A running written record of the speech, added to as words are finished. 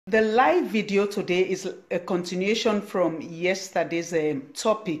The live video today is a continuation from yesterday's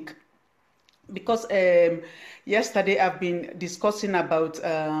topic, because yesterday I've been discussing about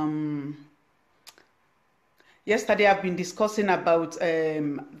the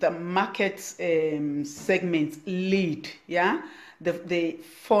market segment lead, yeah, the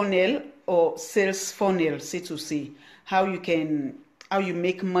funnel or sales funnel, so to say, how you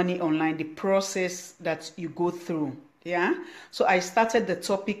make money online, the process that you go through. Yeah, so I started the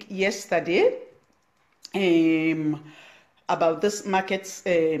topic yesterday about this market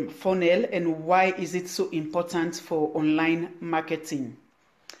funnel and why is it so important for online marketing.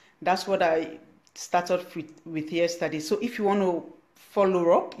 That's what I started with yesterday. So if you want to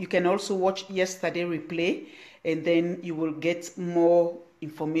follow up, you can also watch yesterday replay, and then you will get more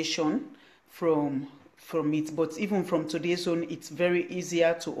information from it. But even from today's one, it's very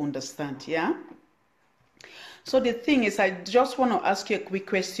easier to understand. Yeah. So the thing is, I just want to ask you a quick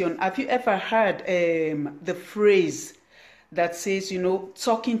question. Have you ever heard the phrase that says,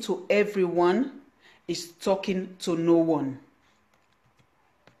 talking to everyone is talking to no one?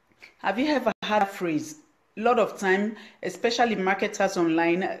 Have you ever heard that phrase? A lot of time, especially marketers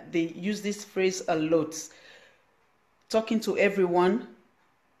online, they use this phrase a lot. Talking to everyone,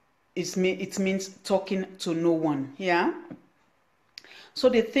 it means talking to no one. Yeah. So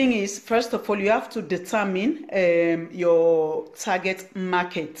the thing is, first of all, you have to determine your target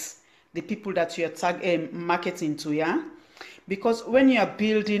market, the people that you are marketing to, yeah? Because when you are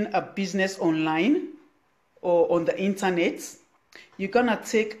building a business online or on the internet, you're gonna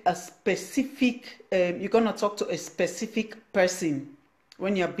take a specific, you're gonna talk to a specific person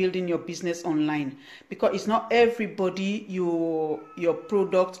when you're building your business online, because it's not everybody your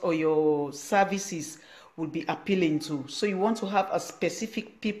product or your services will be appealing to. So you want to have a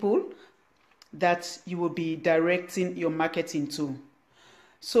specific people that you will be directing your marketing to.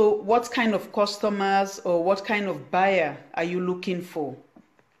 So what kind of customers or what kind of buyer are you looking for?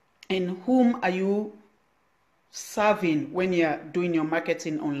 And whom are you serving when you're doing your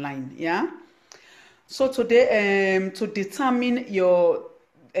marketing online? Yeah. So today, to determine your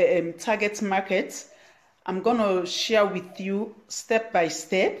target market, I'm going to share with you step by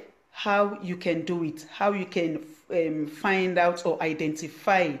step how you can do it, how you can find out or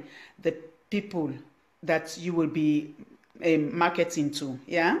identify the people that you will be marketing to.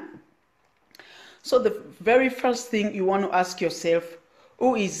 Yeah. So the very first thing you want to ask yourself,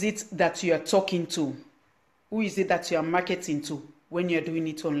 who is it that you are talking to? Who is it that you are marketing to when you're doing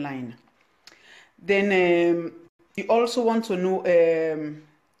it online? Then you also want to know,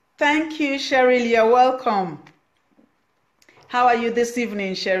 thank you, Cheryl, you're welcome. How are you this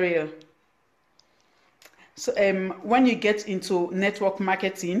evening, Cheryl? So when you get into network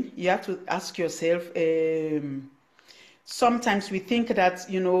marketing, you have to ask yourself, sometimes we think that,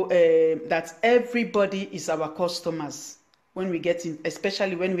 that everybody is our customers when we get in,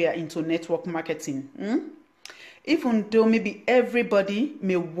 especially when we are into network marketing. Even though maybe everybody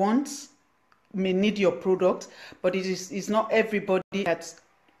may need your product, but it's not everybody that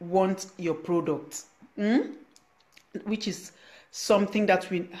wants your product, which is something that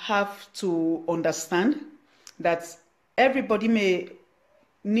we have to understand, that everybody may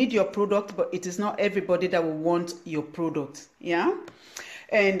need your product, but it is not everybody that will want your product. Yeah.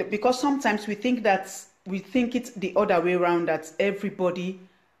 And because sometimes we think it's the other way around, that everybody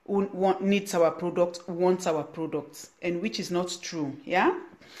who needs our product wants our product, and which is not true. Yeah.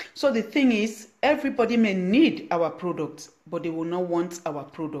 So the thing is, everybody may need our product, but they will not want our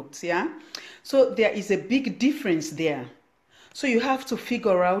products. Yeah. So there is a big difference there. So you have to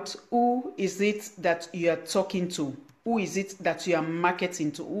figure out who is it that you are talking to, who is it that you are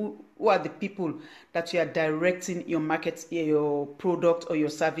marketing to, who are the people that you are directing your your product or your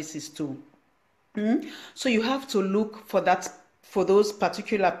services to. So you have to look for those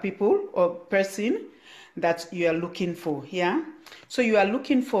particular people or person that you are looking for. Yeah. So you are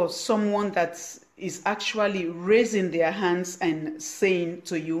looking for someone that is actually raising their hands and saying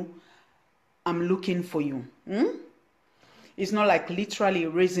to you, I'm looking for you. It's not like literally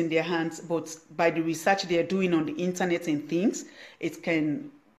raising their hands, but by the research they're doing on the internet and things, it can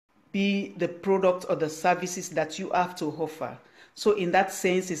be the product or the services that you have to offer. So in that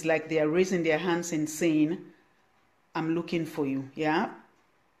sense, it's like they are raising their hands and saying, I'm looking for you. Yeah.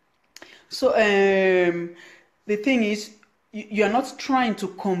 So the thing is, you're not trying to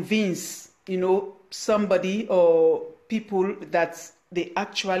convince, somebody or people that they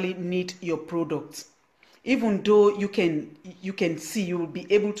actually need your product. Even though you can see, you will be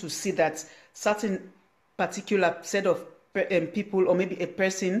able to see that certain particular set of people or maybe a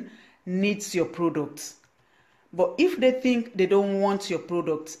person needs your product. But if they think they don't want your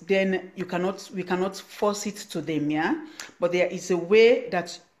product, then we cannot force it to them, yeah. But there is a way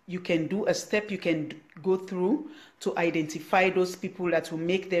that you can do, a step you can go through to identify those people that will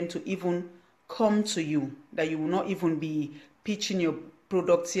make them to even come to you, that you will not even be pitching your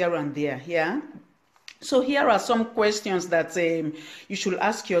products here and there, yeah. So here are some questions that you should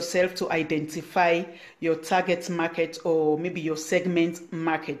ask yourself to identify your target market or maybe your segment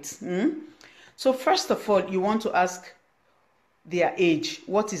market. So first of all, you want to ask their age.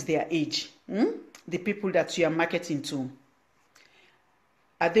 What is their age? The people that you are marketing to.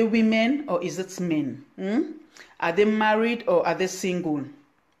 Are they women or is it men? Are they married or are they single?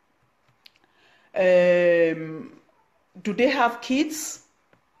 Do they have kids?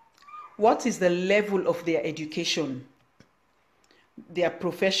 What is the level of their education? Their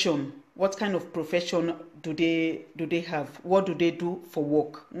profession? What kind of profession do they have? What do they do for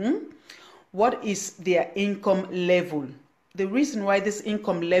work? What is their income level? The reason why this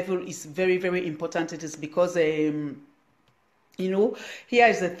income level is very, very important, it is because, you know, here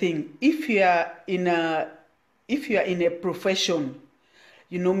is the thing. If you are in a profession,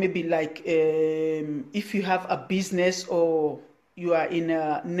 you know, maybe like if you have a business or you are in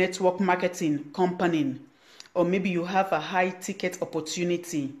a network marketing company, or maybe you have a high ticket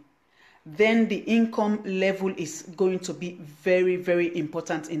opportunity, then the income level is going to be very, very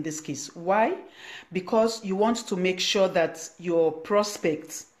important in this case. Why? Because you want to make sure that your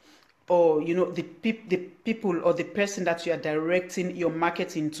prospects, or you know, the people or the person that you are directing your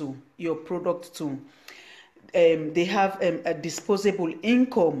marketing to, your product to, they have a disposable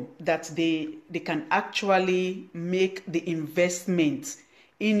income that they can actually make the investment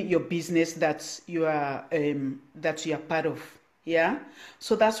in your business that you are part of. Yeah,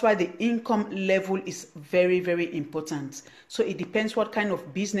 so that's why the income level is very, very important. So it depends what kind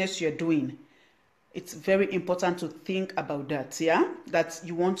of business you're doing. It's very important to think about that. Yeah, that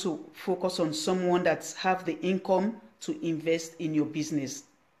you want to focus on someone that have the income to invest in your business.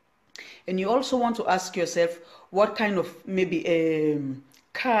 And you also want to ask yourself what kind of maybe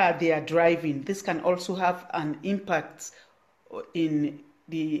car they are driving. This can also have an impact in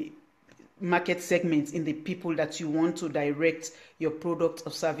the market segments, in the people that you want to direct your product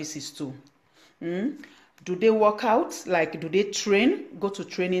or services to. Do they work out? Like, do they train? Go to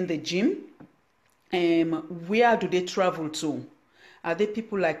train in the gym? Where do they travel to? Are they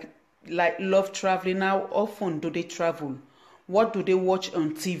people like love traveling? How often do they travel? What do they watch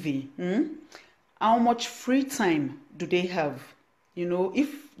on TV? How much free time do they have? You know,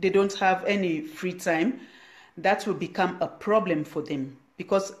 if they don't have any free time, that will become a problem for them,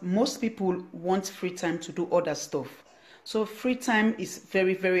 because most people want free time to do other stuff. So free time is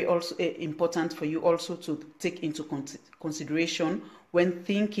very, very also important for you also to take into consideration when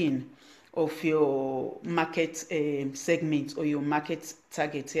thinking of your market segment or your market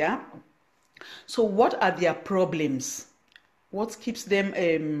target. Yeah. So what are their problems? What keeps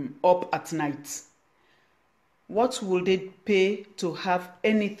them up at night? What will they pay to have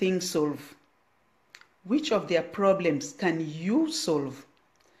anything solved? Which of their problems can you solve?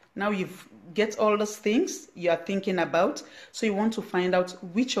 Now you've get all those things you are thinking about, so you want to find out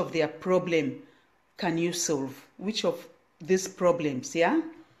which of their problem can you solve? Which of these problems, yeah?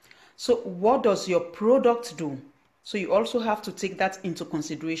 So what does your product do? So you also have to take that into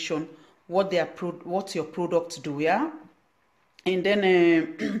consideration, what your product do, yeah? And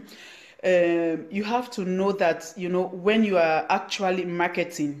then you have to know that, you know, when you are actually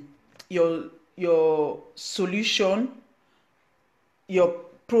marketing your solution, your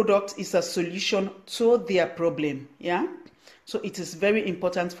product is a solution to their problem. Yeah, so it is very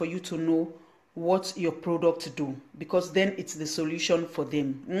important for you to know what your product do, because then it's the solution for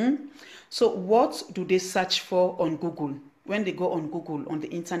them. So what do they search for on Google? When they go on Google, on the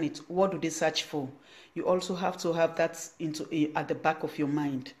internet, what do they search for? You also have to have that at the back of your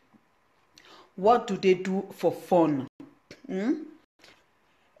mind. What do they do for fun? And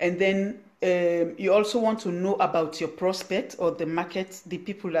then you also want to know about your prospect or the market, the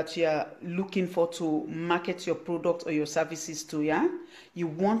people that you are looking for to market your product or your services to. Yeah, you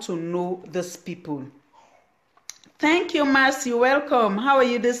want to know these people. Thank you, Marcy. Welcome. How are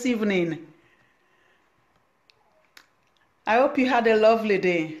you this evening? I hope you had a lovely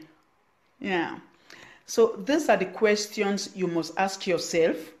day. Yeah. So these are the questions you must ask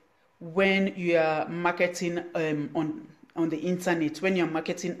yourself when you are marketing on the internet, when you're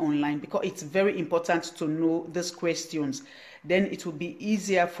marketing online, because it's very important to know these questions. Then it will be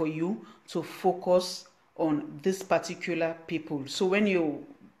easier for you to focus on this particular people. So when you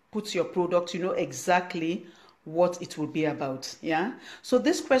put your product, you know exactly what it will be about. Yeah. So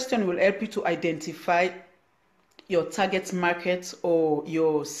this question will help you to identify your target market or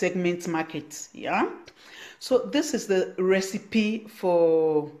your segment market. Yeah. So this is the recipe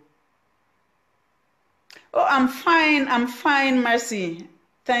for. Oh, I'm fine, Mercy.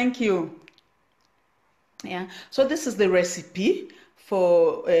 Thank you. Yeah. So this is the recipe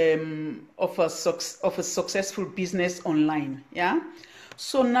for of a successful business online. Yeah.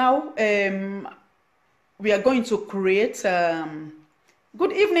 So now we are going to create.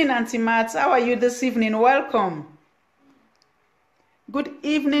 Good evening, Auntie Matt. How are you this evening? Welcome. Good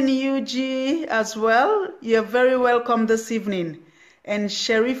evening, Yuji, as well. You're very welcome this evening. And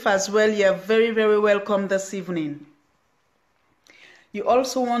Sheriff as well, you're very, very welcome this evening. You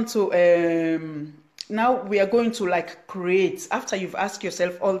also want to, now we are going to like create, after you've asked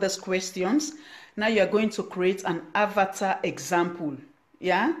yourself all these questions, now you're going to create an avatar example,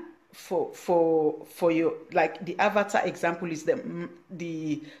 yeah? For your, like the avatar example is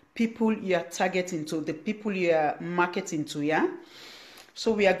the people you are targeting to, the people you are marketing to, yeah?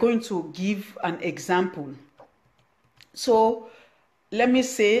 So we are going to give an example. So let me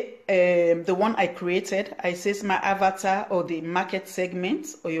say the one I created, I says my avatar or the market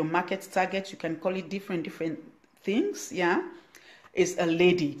segment or your market target, you can call it different things, yeah, is a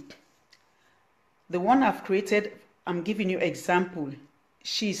lady. The one I've created, I'm giving you example.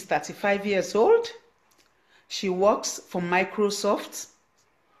 She's 35 years old. She works for Microsoft.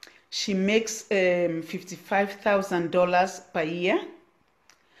 She makes $55,000 per year.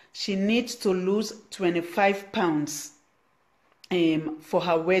 She needs to lose 25 pounds for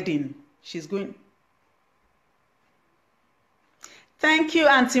her wedding. She's going. Thank you,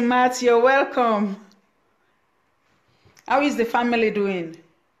 Auntie Matt. You're welcome. How is the family doing?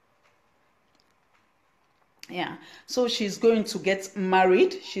 Yeah. So she's going to get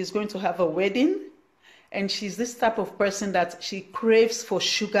married. She's going to have a wedding. And she's this type of person that she craves for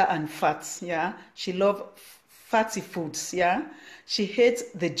sugar and fats. Yeah. She loves fatty foods. Yeah. She hates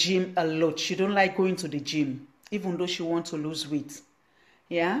the gym a lot. She don't like going to the gym, even though she wants to lose weight.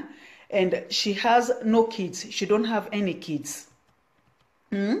 Yeah. And she has no kids. She don't have any kids.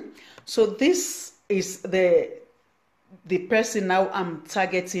 So this is the person now I'm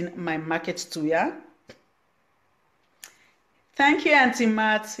targeting my market to, yeah. Thank you, Auntie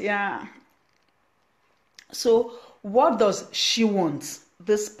Matt. Yeah. So what does she want?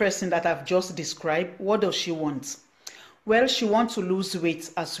 This person that I've just described, what does she want? Well, she wants to lose weight,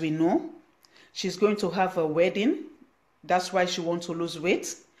 as we know. She's going to have a wedding. That's why she wants to lose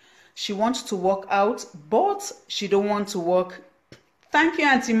weight. She wants to work out, but she don't want to work. Thank you,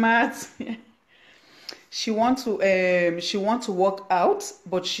 Auntie Matt. She wants to work out,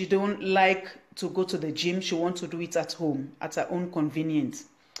 but she don't like to go to the gym. She wants to do it at home, at her own convenience.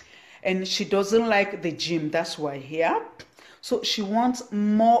 And she doesn't like the gym. That's why, yeah. So she wants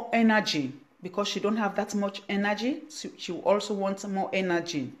more energy because she don't have that much energy. So she also wants more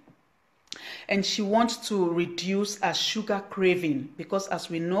energy. And she wants to reduce her sugar craving because, as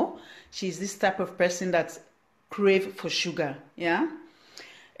we know, she's this type of person that crave for sugar, yeah.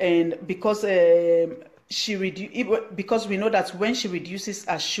 And because because we know that when she reduces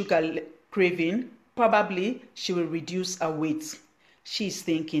her sugar craving, probably she will reduce her weight. She's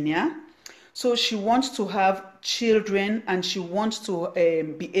thinking, yeah. So she wants to have children and she wants to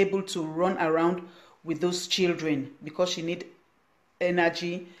be able to run around with those children because she needs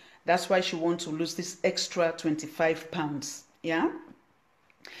energy. That's why she wants to lose this extra 25 pounds. Yeah.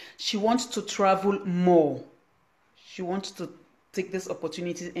 She wants to travel more. She wants to take this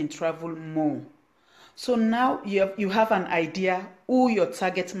opportunity and travel more. So now you have an idea who your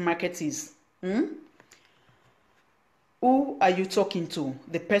target market is. Who are you talking to?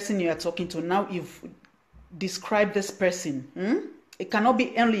 The person you are talking to. Now you've described this person. It cannot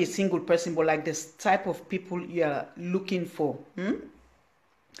be only a single person, but like this type of people you are looking for.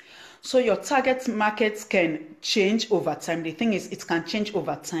 So your target markets can change over time. The thing is, it can change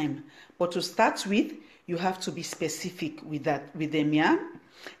over time. But to start with, you have to be specific with them, yeah?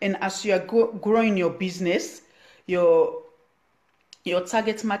 And as you are growing your business, your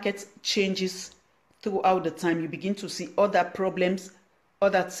target market changes throughout the time. You begin to see other problems,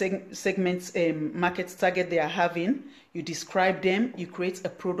 other segments, market target they are having. You describe them, you create a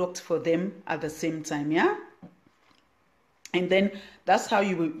product for them at the same time, yeah? And then that's how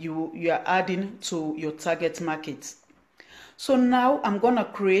you are adding to your target market. So now I'm going to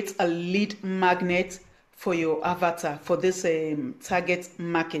create a lead magnet for your avatar for this target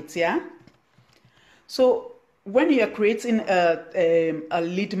market, yeah? So when you are creating a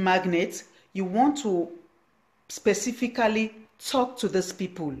lead magnet, you want to specifically talk to these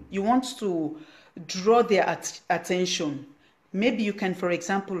people. You want to draw their attention. Maybe you can, for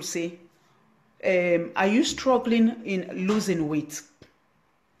example, say, Are you struggling in losing weight?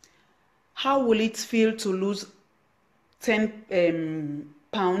 How will it feel to lose 10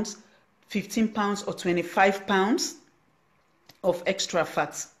 pounds, 15 pounds, or 25 pounds of extra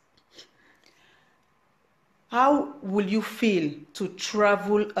fat? How will you feel to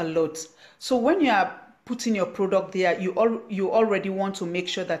travel a lot? So when you are putting your product there, you already want to make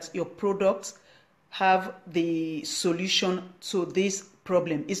sure that your products have the solution to this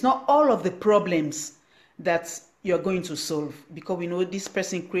problem. It's not all of the problems that you're going to solve, because we know this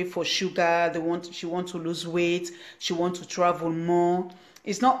person crave for sugar, she wants to lose weight, she wants to travel more.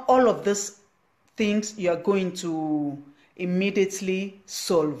 It's not all of these things you are going to immediately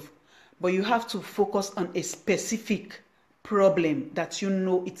solve, but you have to focus on a specific problem that you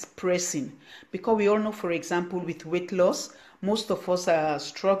know it's pressing. Because we all know, for example, with weight loss, most of us are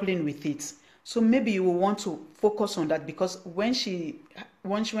struggling with it. So maybe you will want to focus on that, because when she's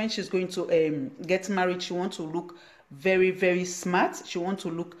going to get married, she wants to look very, very smart. She wants to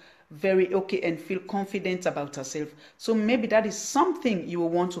look very okay and feel confident about herself. So maybe that is something you will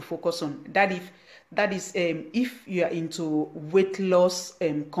want to focus on. That is if you are into weight loss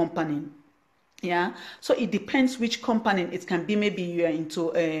company. Yeah, so it depends which company it can be. Maybe you are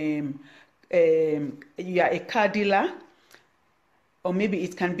into you are a car dealer, or maybe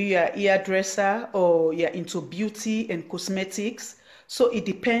it can be you're a hairdresser, or you're into beauty and cosmetics. So it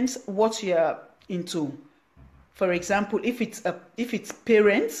depends what you're into. For example, if it's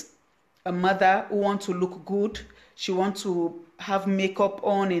parents, a mother who want to look good, she wants to have makeup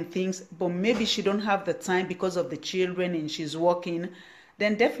on and things, but maybe she don't have the time because of the children and she's working,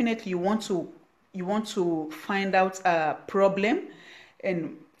 then definitely you want to find out a problem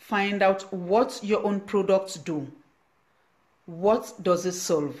and find out what your own products do. What does it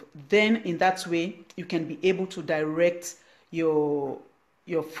solve? Then in that way, you can be able to direct your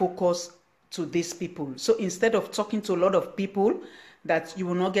focus to these people. So instead of talking to a lot of people that you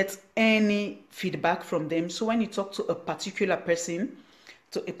will not get any feedback from them, so when you talk to a particular person,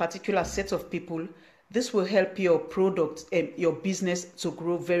 to a particular set of people, this will help your product and your business to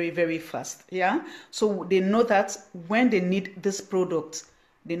grow very, very fast. Yeah. So they know that when they need this product,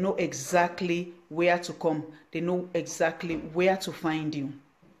 they know exactly where to come. They know exactly where to find you.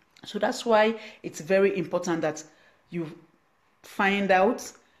 So that's why it's very important that you find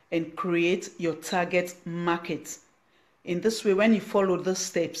out and create your target market. In this way, when you follow those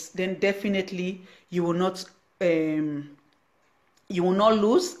steps, then definitely you will not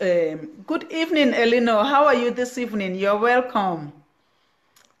lose. Good evening, Eleanor. How are you this evening? You're welcome.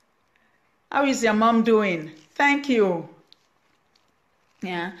 How is your mom doing? Thank you.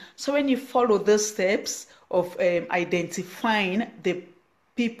 Yeah. So when you follow those steps of identifying the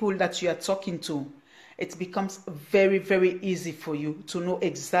people that you are talking to, it becomes very, very easy for you to know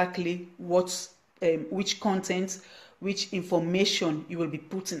exactly which content, which information you will be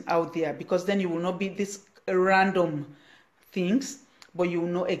putting out there, because then you will not be this random things, but you will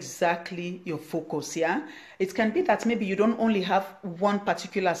know exactly your focus. Yeah, it can be that maybe you don't only have one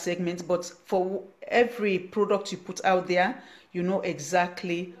particular segment, but for every product you put out there, you know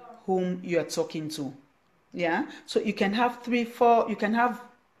exactly whom you are talking to. Yeah, so you can have 3, 4, you can have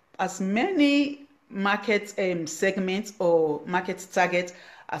as many market segments or market target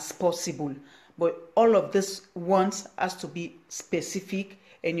as possible, but all of this ones has to be specific,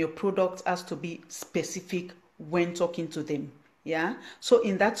 and your product has to be specific when talking to them. Yeah, so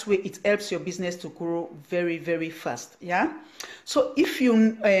in that way it helps your business to grow very, very fast. Yeah, so if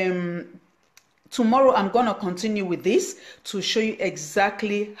you tomorrow I'm going to continue with this to show you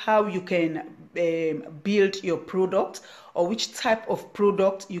exactly how you can build your product, or which type of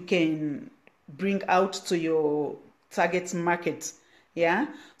product you can bring out to your target market. Yeah,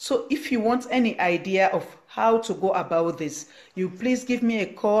 so if you want any idea of how to go about this, you please give me a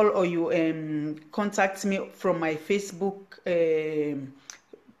call, or you contact me from my Facebook. If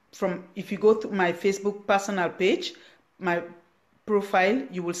you go to my Facebook personal page, my profile,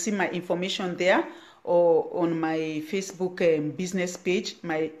 you will see my information there, or on my Facebook business page,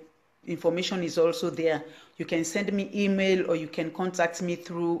 my information is also there. You can send me email, or you can contact me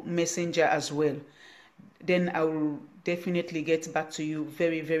through Messenger as well. Then I will definitely get back to you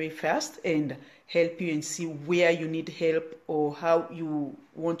very, very fast and help you and see where you need help, or how you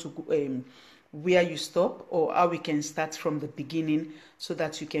want to where you stop, or how we can start from the beginning, so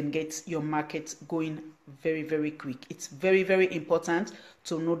that you can get your market going very, very quick. It's very, very important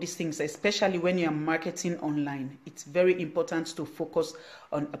to know these things, especially when you are marketing online. It's very important to focus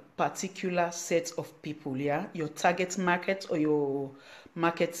on a particular set of people. Yeah, your target market, or your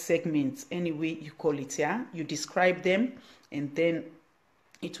market segment, any way you call it. Yeah, you describe them, and then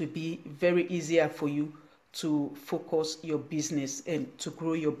it will be very easier for you to focus your business and to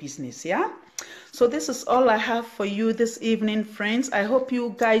grow your business. Yeah, so this is all I have for you this evening, friends. I hope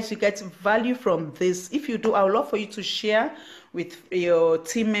you guys, you get value from this. If you do, I would love for you to share with your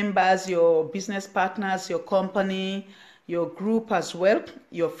team members, your business partners, your company, your group as well,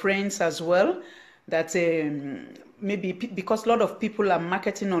 your friends as well, that maybe because a lot of people are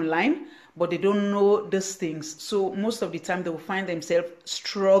marketing online, but they don't know these things. So most of the time they will find themselves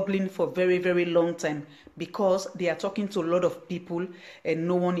struggling for very, very long time because they are talking to a lot of people and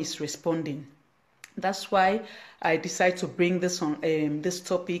no one is responding. That's why I decided to bring this on this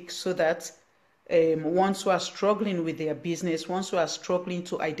topic, so that ones who are struggling with their business, ones who are struggling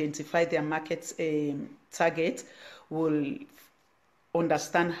to identify their market target, will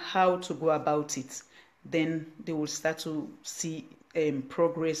understand how to go about it. Then they will start to see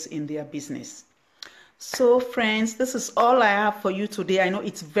progress in their business. So friends, this is all I have for you today. I know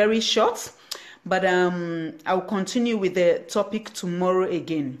it's very short, but I'll continue with the topic tomorrow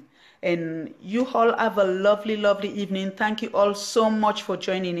again. And you all have a lovely, lovely evening. Thank you all so much for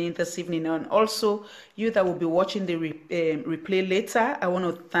joining in this evening. And also, you that will be watching the replay later, I want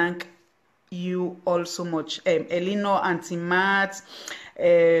to thank you all so much. Elinor, Auntie Matt,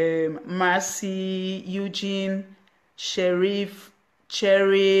 Marcy, Eugene, Sherif,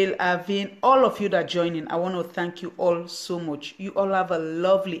 Cheryl, Avin, all of you that join in, I want to thank you all so much. You all have a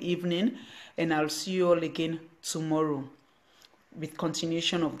lovely evening, and I'll see you all again tomorrow with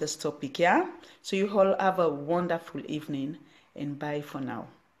continuation of this topic. Yeah, so you all have a wonderful evening, and bye for now.